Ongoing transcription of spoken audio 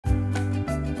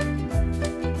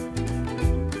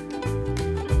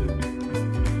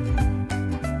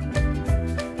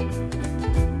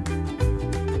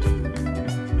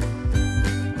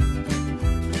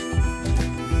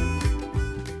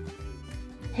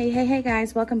Hey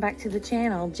guys, welcome back to the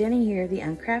channel. Jenny here, the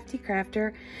Uncrafty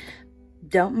Crafter.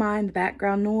 Don't mind the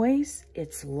background noise.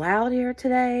 It's loud here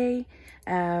today.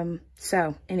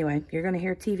 So anyway, you're gonna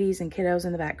hear TVs and kiddos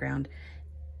in the background.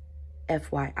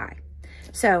 FYI.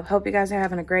 So hope you guys are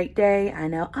having a great day. I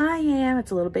know I am. It's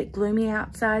a little bit gloomy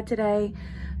outside today,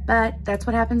 but that's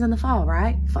what happens in the fall,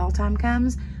 right? Fall time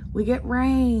comes, we get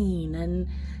rain and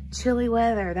chilly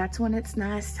weather. That's when it's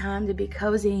nice time to be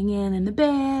cozying in the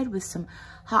bed with some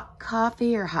hot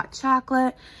coffee or hot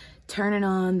chocolate, turning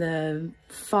on the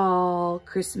fall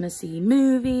Christmassy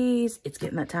movies. It's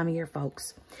getting that time of year,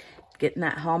 folks. Getting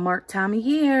that Hallmark time of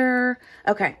year.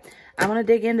 Okay, I want to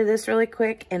dig into this really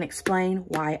quick and explain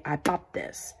why I bought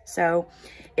this. So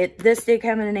this did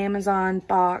come in an Amazon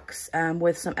box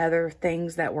with some other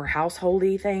things that were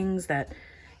householdy things that,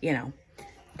 you know,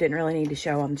 didn't really need to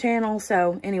show on the channel.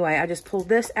 So anyway, I just pulled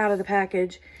this out of the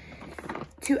package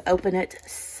to open it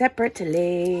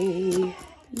separately.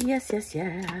 Yes. Okay.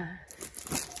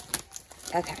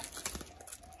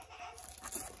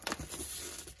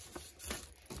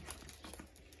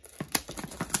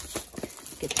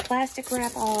 Get the plastic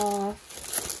wrap off.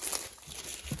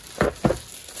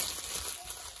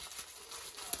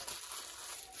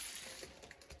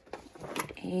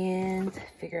 And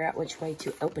figure out which way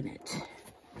to open it.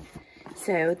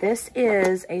 So this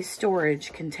is a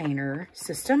storage container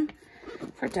system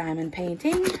for diamond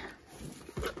painting.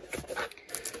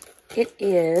 It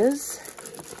is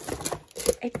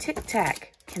a Tic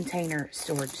Tac container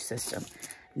storage system.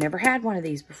 Never had one of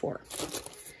these before,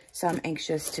 so I'm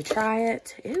anxious to try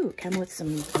it. Ooh, come with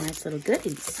some nice little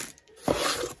goodies.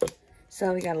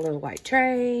 So we got a little white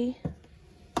tray.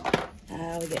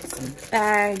 We get some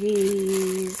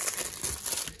baggies.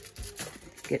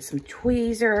 Get some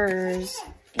tweezers,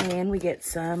 and we get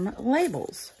some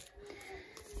labels.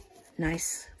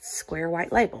 Nice square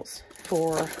white labels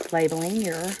for labeling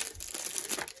your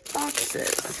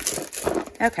boxes.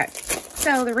 Okay,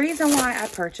 so the reason why I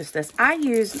purchased this, I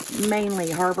use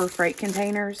mainly Harbor Freight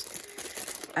containers,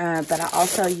 but I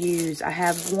also use, I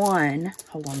have one,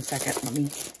 hold on a second, let me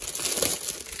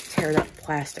tear that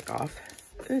plastic off.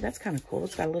 Ooh, that's kind of cool.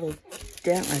 It's got a little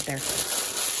dent right there.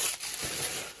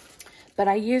 But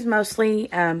I use mostly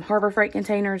Harbor Freight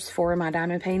containers for my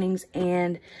diamond paintings,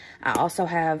 and I also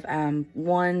have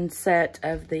one set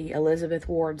of the Elizabeth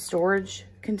Ward storage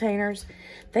containers.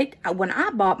 When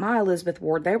I bought my Elizabeth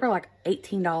Ward, they were like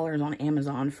 $18 on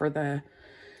Amazon for the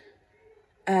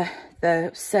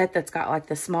set that's got like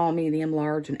the small, medium,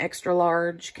 large, and extra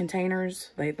large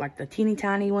containers. They like the teeny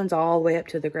tiny ones all the way up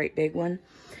to the great big one.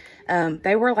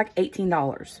 They were like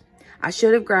 $18. I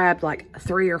should have grabbed like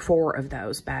 3 or 4 of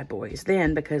those bad boys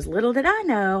then, because little did I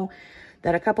know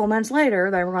that a couple months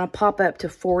later, they were going to pop up to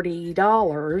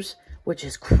 $40, which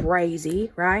is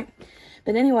crazy, right?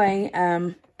 But anyway,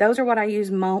 those are what I use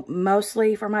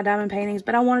mostly for my diamond paintings,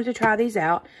 but I wanted to try these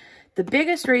out. The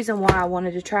biggest reason why I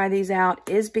wanted to try these out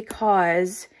is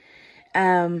because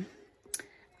I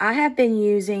have been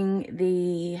using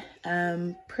the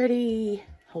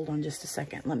hold on just a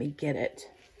second, let me get it.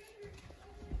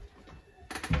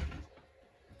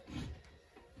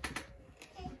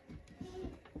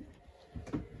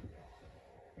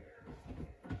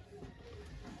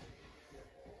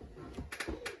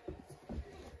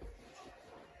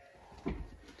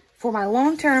 For my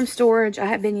long-term storage, I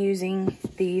have been using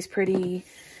these pretty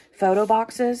photo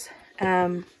boxes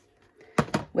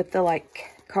with the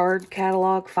like card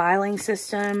catalog filing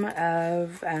system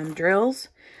of drills.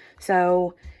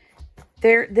 So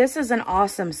this is an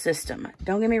awesome system.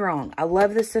 Don't get me wrong. I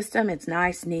love this system. It's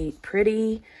nice, neat,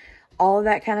 pretty, all of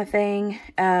that kind of thing.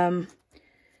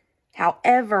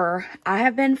 However, I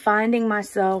have been finding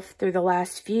myself through the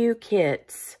last few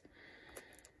kits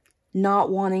not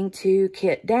wanting to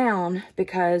kit down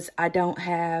because I ran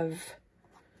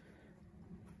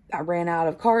out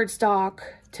of cardstock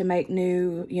to make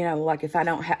new, you know, like if I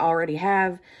don't already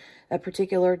have a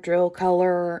particular drill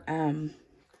color.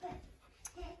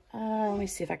 Let me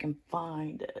see if I can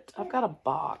find it. I've got a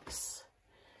box.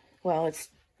 Well, it's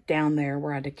down there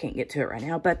where I can't get to it right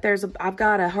now, but I've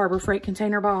got a Harbor Freight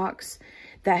container box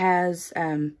that has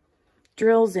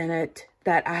drills in it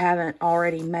that I haven't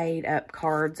already made up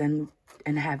cards and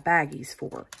have baggies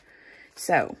for.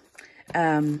 So,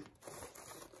 and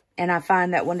I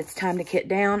find that when it's time to kit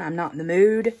down, I'm not in the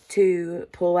mood to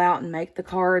pull out and make the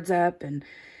cards up and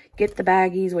get the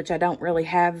baggies, which I don't really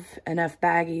have enough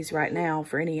baggies right now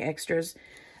for any extras.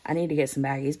 I need to get some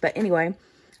baggies. But anyway,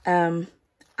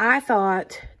 I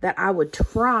thought that I would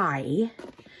try.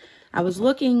 I was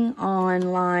looking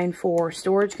online for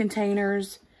storage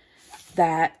containers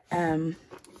that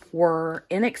were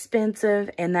inexpensive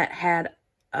and that had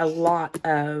a lot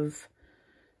of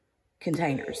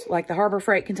containers. Like the Harbor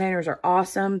Freight containers are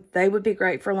awesome. They would be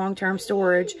great for long-term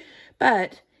storage.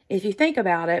 But if you think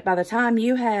about it, by the time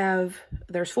you have,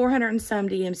 there's 400 and some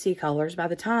DMC colors. By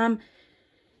the time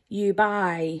you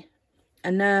buy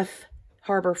enough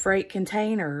Harbor Freight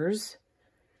containers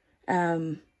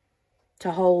to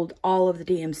hold all of the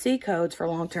DMC codes for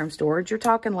long-term storage, you're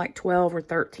talking like 12 or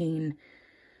 13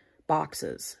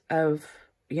 boxes of,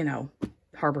 you know,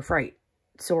 Harbor Freight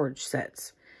storage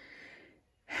sets.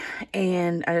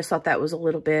 And I just thought that was a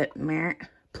little bit meh.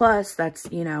 Plus, that's,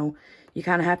 you know, you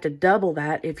kind of have to double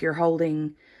that if you're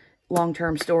holding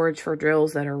long-term storage for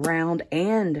drills that are round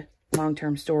and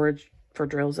long-term storage for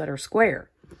drills that are square.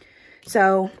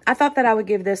 So I thought that I would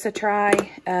give this a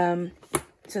try.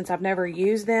 Since I've never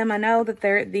used them, I know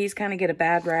that these kind of get a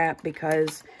bad rap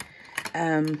because,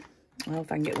 well,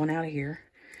 if I can get one out of here.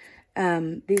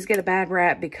 These get a bad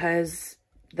rap because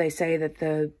they say that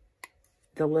the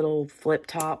little flip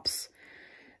tops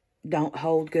don't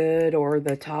hold good, or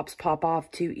the tops pop off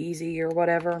too easy or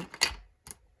whatever.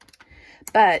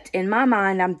 But in my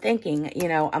mind, I'm thinking, you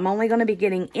know, I'm only going to be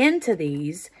getting into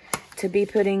these to be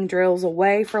putting drills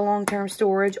away for long-term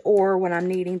storage, or when I'm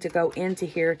needing to go into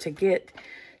here to get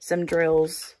some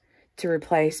drills to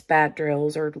replace bad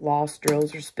drills or lost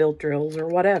drills or spilled drills or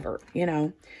whatever, you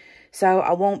know.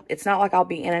 So it's not like I'll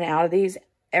be in and out of these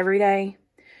every day.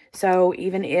 So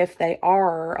even if they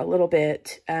are a little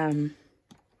bit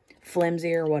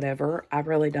flimsy or whatever, I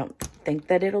really don't think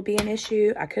that it'll be an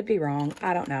issue. I could be wrong.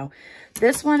 I don't know.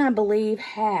 This one, I believe,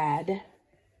 had...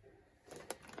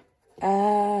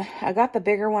 I got the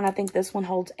bigger one. I think this one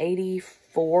holds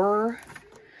 84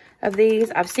 of these.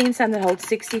 I've seen some that hold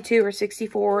 62 or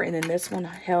 64, and then this one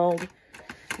held...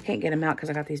 I can't get them out because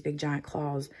I got these big giant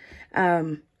claws.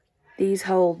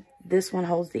 This one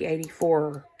holds the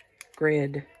 84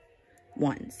 grid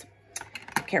ones.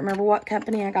 I can't remember what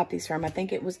company I got these from. I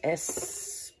think it was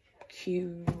SQ.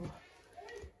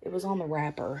 It was on the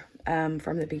wrapper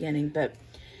from the beginning. But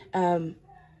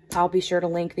I'll be sure to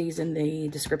link these in the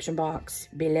description box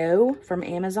below from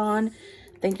Amazon.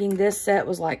 Thinking this set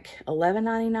was like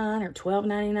 $11.99 or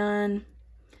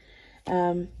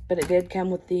 $12.99. But it did come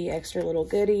with the extra little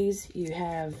goodies. You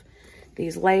have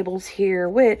these labels here,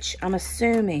 which I'm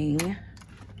assuming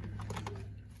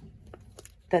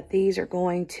that these are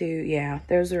going to, yeah,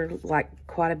 those are like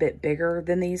quite a bit bigger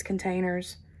than these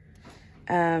containers.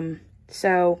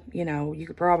 So, you know, you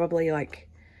could probably like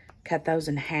cut those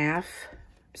in half.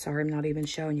 Sorry, I'm not even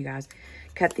showing you guys.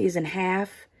 Cut these in half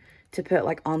to put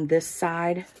like on this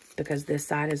side, because this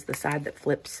side is the side that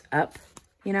flips up,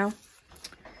 you know,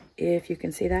 if you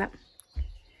can see that.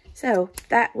 So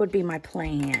that would be my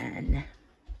plan.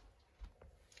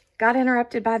 Got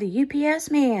interrupted by the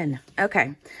UPS man.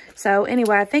 Okay, so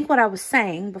anyway, I think what I was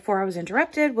saying before I was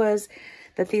interrupted was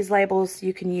that these labels,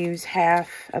 you can use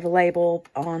half of a label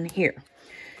on here.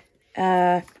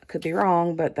 Could be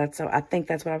wrong, but I think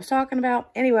that's what I was talking about.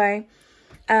 Anyway,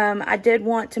 I did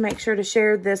want to make sure to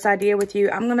share this idea with you.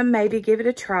 I'm going to maybe give it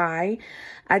a try.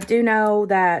 I do know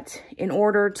that in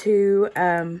order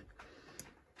to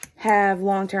have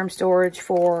long-term storage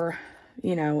for,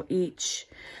 you know, each...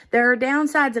 There are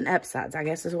downsides and upsides, I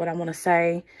guess is what I want to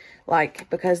say. Like,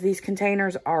 because these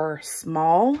containers are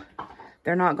small,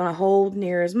 they're not going to hold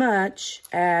near as much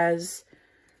as,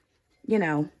 you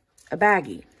know, a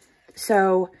baggie.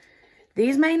 So,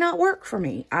 these may not work for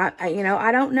me. You know,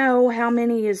 I don't know how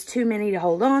many is too many to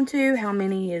hold on to, how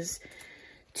many is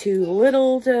too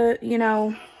little to, you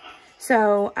know...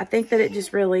 So, I think that it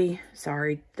just really,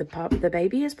 sorry, the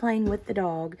baby is playing with the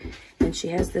dog, and she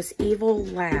has this evil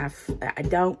laugh.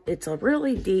 It's a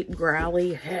really deep,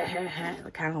 growly,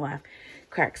 kind of laugh.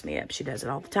 Cracks me up. She does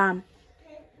it all the time.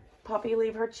 Poppy,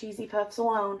 leave her cheesy puffs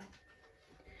alone.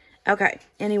 Okay,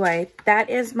 anyway, that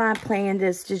is my plan,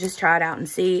 is to just try it out and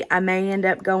see. I may end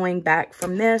up going back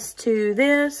from this to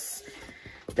this,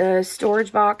 the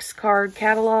storage box card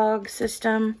catalog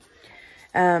system.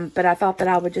 But I thought that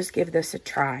I would just give this a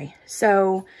try.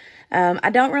 So, I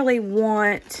don't really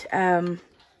want, I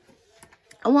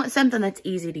want something that's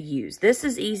easy to use. This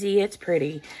is easy, it's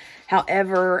pretty.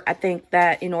 However, I think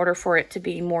that in order for it to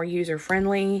be more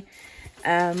user-friendly,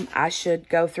 I should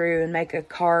go through and make a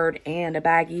card and a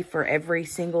baggie for every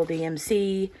single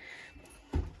DMC.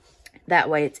 That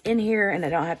way it's in here and I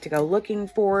don't have to go looking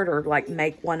for it or like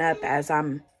make one up as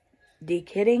I'm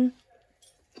de-kitting.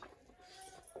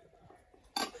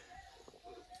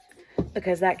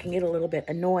 Because that can get a little bit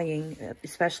annoying,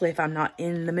 especially if I'm not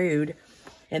in the mood.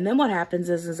 And then what happens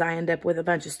is I end up with a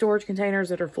bunch of storage containers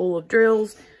that are full of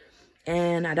drills.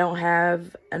 and I don't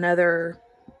have another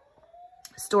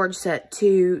storage set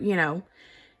to, you know,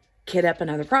 kit up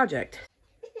another project.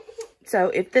 So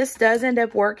if this does end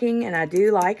up working and I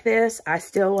do like this, I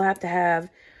still will have to have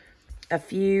a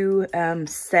few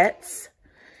sets,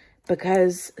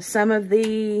 because some of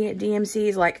the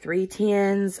DMCs, like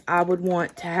 310s, I would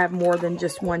want to have more than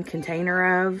just one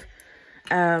container of.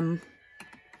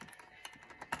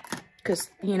 Because,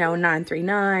 you know,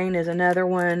 939 is another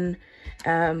one.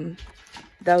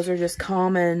 Those are just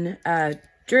common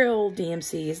drill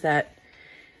DMCs that,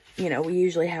 you know, we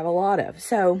usually have a lot of.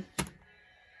 So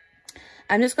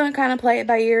I'm just going to kind of play it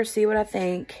by ear, see what I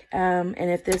think. And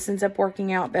if this ends up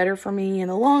working out better for me in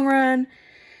the long run,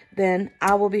 then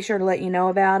I will be sure to let you know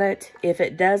about it. If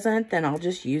it doesn't, then I'll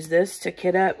just use this to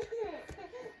kit up,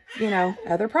 you know,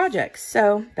 other projects.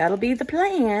 So that'll be the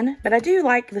plan. But I do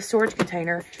like the storage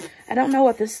container. I don't know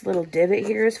what this little divot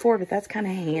here is for, but that's kind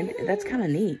of handy. That's kind of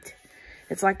neat.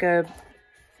 It's like a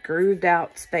grooved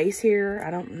out space here. I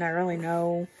don't really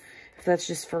know if that's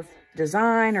just for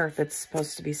design or if it's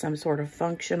supposed to be some sort of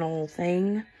functional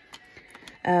thing.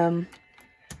 But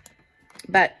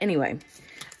anyway,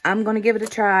 I'm going to give it a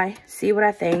try, see what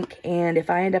I think, and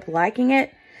if I end up liking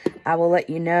it, I will let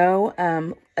you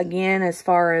know. Again, as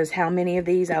far as how many of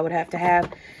these I would have to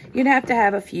have, you'd have to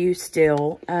have a few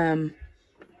still.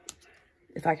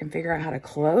 If I can figure out how to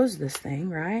close this thing,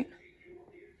 right?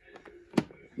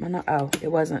 Oh, it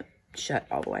wasn't shut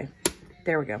all the way.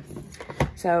 There we go.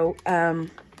 So,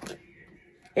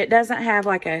 it doesn't have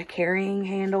like a carrying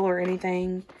handle or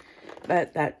anything,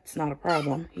 but that's not a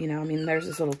problem. You know, I mean, there's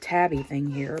this little tabby thing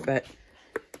here, but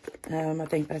I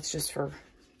think that's just for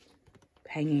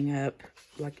hanging up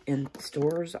like in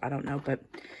stores. I don't know, but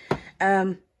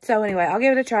so anyway, I'll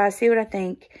give it a try, see what I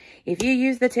think. If you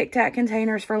use the Tic Tac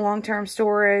containers for long-term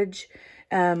storage,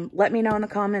 let me know in the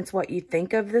comments what you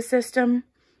think of the system.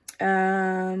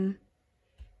 Other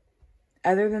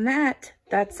than that,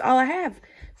 that's all I have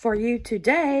for you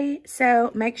today. So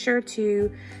make sure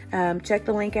to check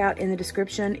the link out in the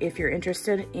description if you're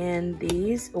interested in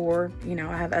these, or, you know,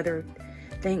 I have other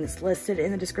things listed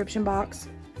in the description box.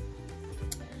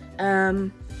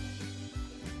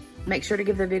 Make sure to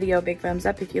give the video a big thumbs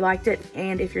up if you liked it.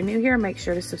 And if you're new here, make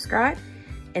sure to subscribe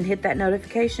and hit that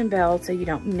notification bell so you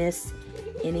don't miss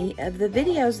any of the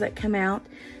videos that come out.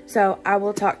 So I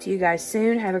will talk to you guys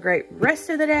soon. Have a great rest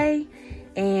of the day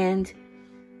and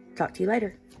talk to you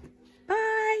later.